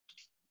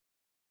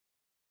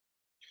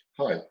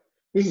Hi,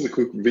 this is a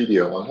quick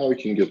video on how you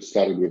can get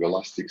started with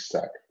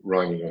Elasticstack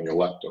running on your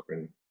laptop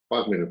in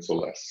 5 minutes or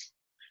less.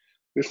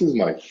 This is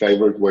my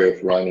favorite way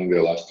of running the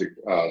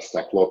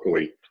Elasticstack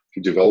locally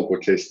to develop or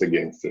test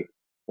against it,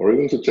 or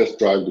even to test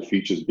drive the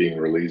features being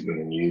released in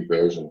a new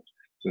version,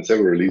 since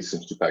every release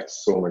seems to pack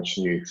so much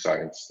new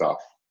exciting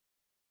stuff.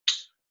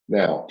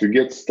 Now, to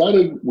get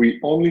started, we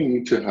only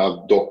need to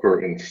have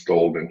Docker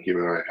installed, and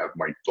here I have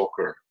my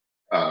Docker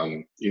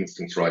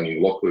instance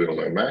running locally on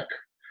my Mac.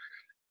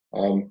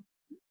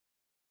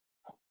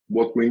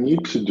 What we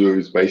need to do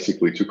is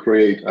basically to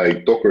create a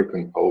Docker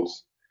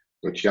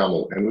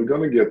compose.yaml, and we're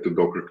going to get the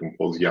Docker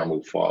compose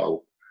YAML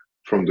file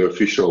from the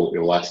official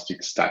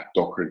Elasticstack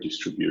Docker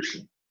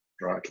distribution.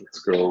 Right, let's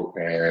go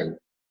and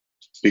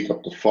pick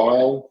up the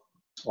file,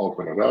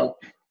 open it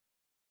up.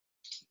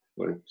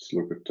 Let's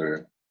look at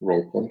the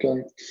raw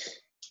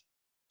contents,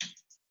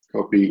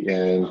 copy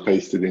and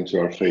paste it into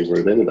our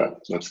favorite editor.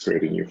 Let's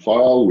create a new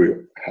file. We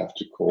have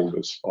to call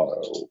this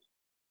file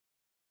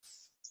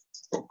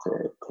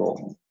Docker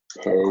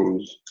compose.yml,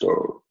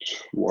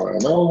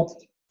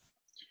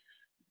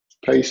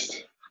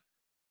 paste,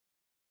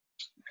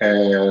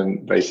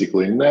 and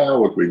basically now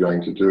what we're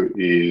going to do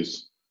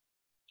is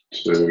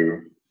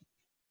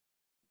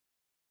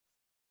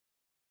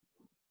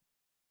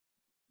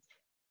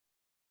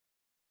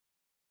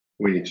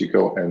we need to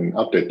go and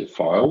update the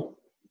file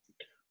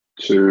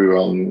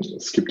to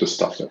skip the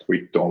stuff that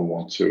we don't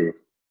want to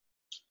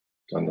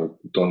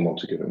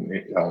get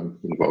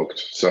invoked.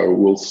 So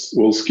we'll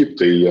skip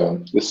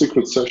the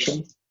secret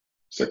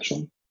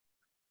section.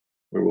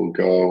 We will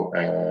go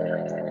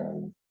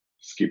and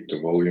skip the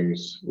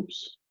volumes.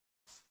 Oops,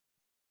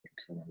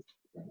 I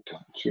went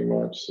down too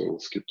much. So we'll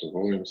skip the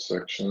volumes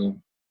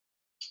section.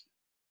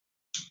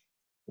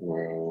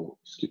 We'll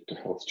skip the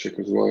health check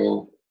as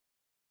well.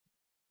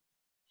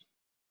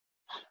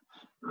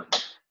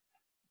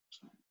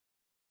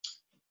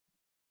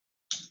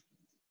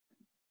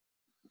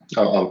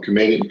 I'm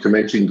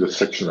commenting the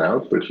section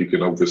out, but you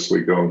can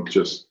obviously go and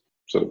just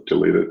sort of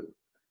delete it.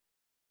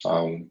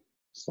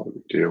 It's not a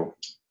big deal.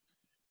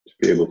 To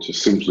be able to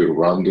simply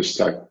run the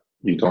stack,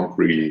 you don't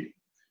really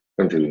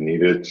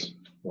need it.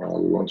 We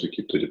want to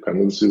keep the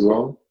dependencies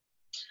on.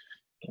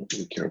 Don't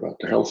really care about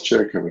the health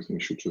check. Everything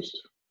should just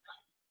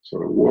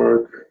sort of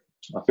work.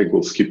 I think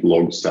we'll skip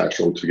log stash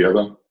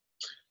altogether.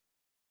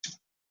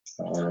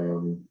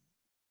 Let's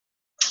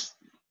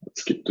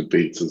skip the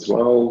beats as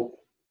well.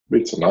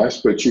 Beats are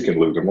nice, but you can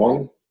leave them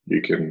on.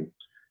 You can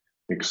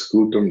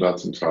exclude them.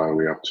 That's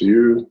entirely up to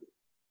you.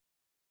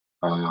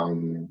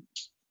 I'll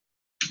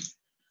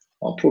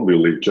probably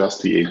leave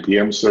just the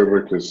APM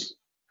server because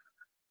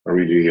I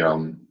really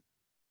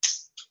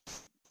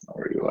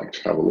like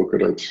to have a look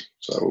at it.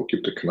 So we'll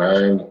keep the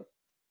command.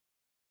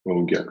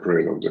 We'll get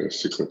rid of the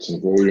secrets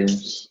and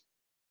volumes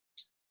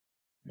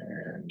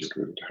and get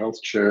rid of the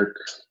health check.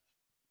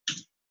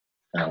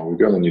 Now we're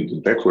going to need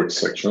the backward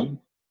section.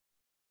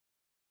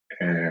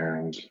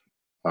 And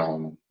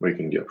we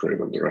can get rid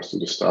of the rest of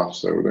the stuff.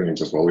 So we don't need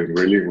the volume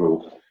really.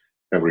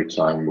 Every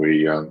time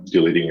we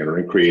deleting and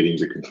recreating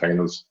the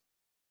containers,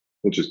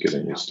 we'll just get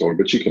a new store.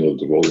 But you can leave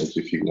the volumes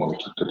if you want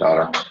to keep the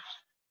data.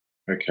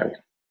 Okay,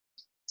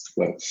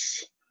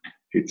 let's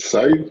hit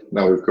save.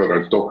 Now we've got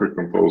our Docker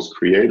compose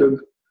created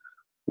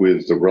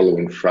with the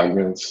relevant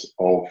fragments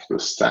of the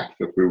stack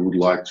that we would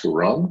like to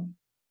run.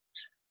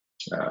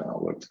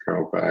 Let's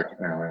go back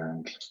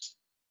and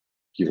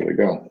give it a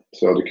go.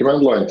 So the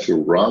command line to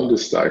run the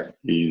stack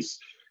is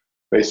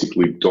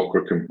basically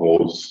Docker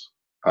compose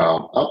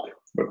up.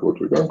 But what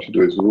we're going to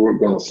do is we're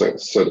going to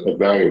set a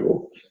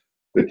variable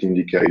that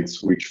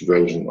indicates which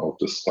version of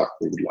the stack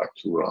we would like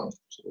to run.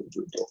 So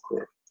the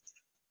Docker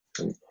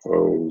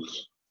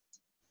compose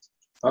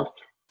up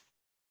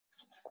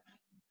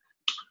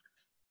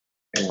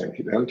and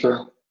hit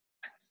enter.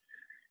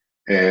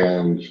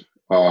 And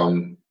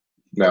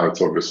now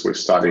it's obviously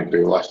starting the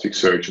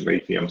Elasticsearch and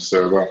APM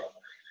server.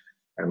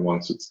 And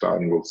once it's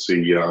done, we'll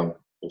see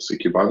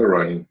Kibana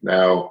running.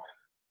 Now,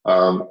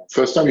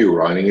 first time you're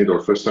running it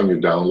or first time you're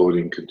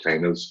downloading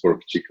containers for a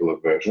particular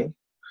version,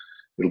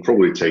 it'll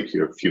probably take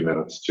you a few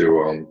minutes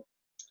to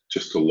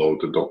just to load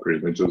the Docker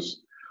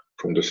images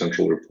from the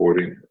central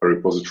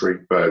repository.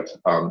 But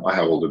I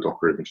have all the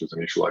Docker images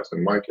initialized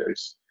in my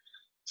case,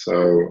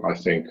 so I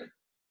think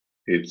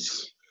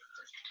it's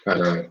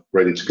kind of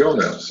ready to go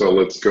now. So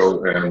let's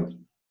go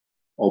and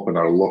open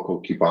our local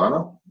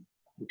Kibana.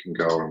 We can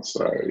go and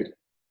say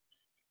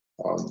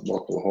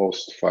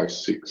localhost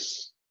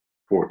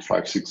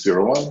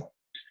 56.5601,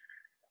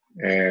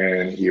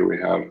 and here we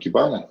have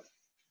Kibana.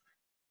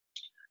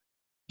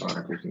 All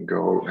right, we can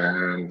go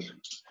and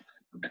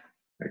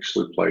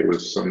actually play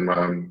with some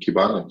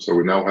Kibana. So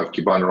we now have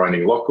Kibana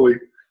running locally.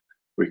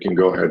 We can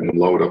go ahead and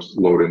load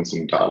in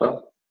some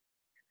data,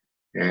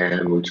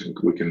 and we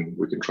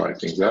can try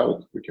things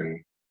out. We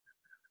can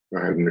go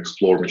ahead and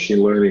explore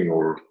machine learning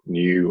or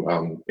new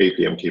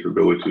APM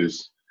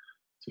capabilities.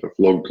 Sort of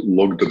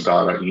log the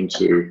data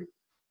into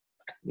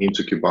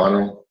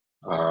Kibana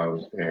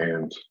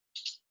and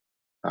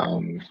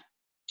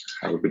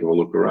have a bit of a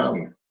look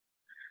around.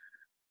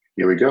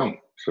 Here we go.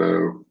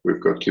 So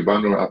we've got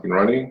Kibana up and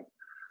running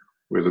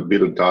with a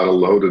bit of data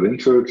loaded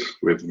into it,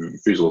 with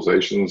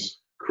visualizations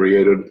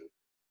created.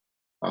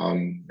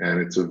 And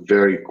it's a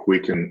very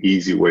quick and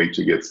easy way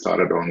to get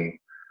started on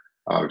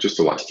just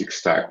Elastic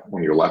Stack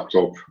on your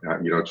laptop,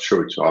 to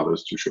show it to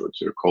others, to show it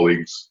to your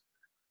colleagues,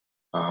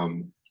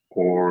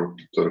 or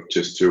sort of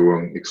just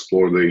to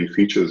explore the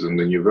features in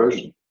the new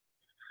version.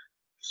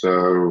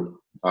 So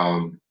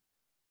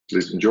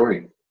please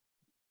enjoy.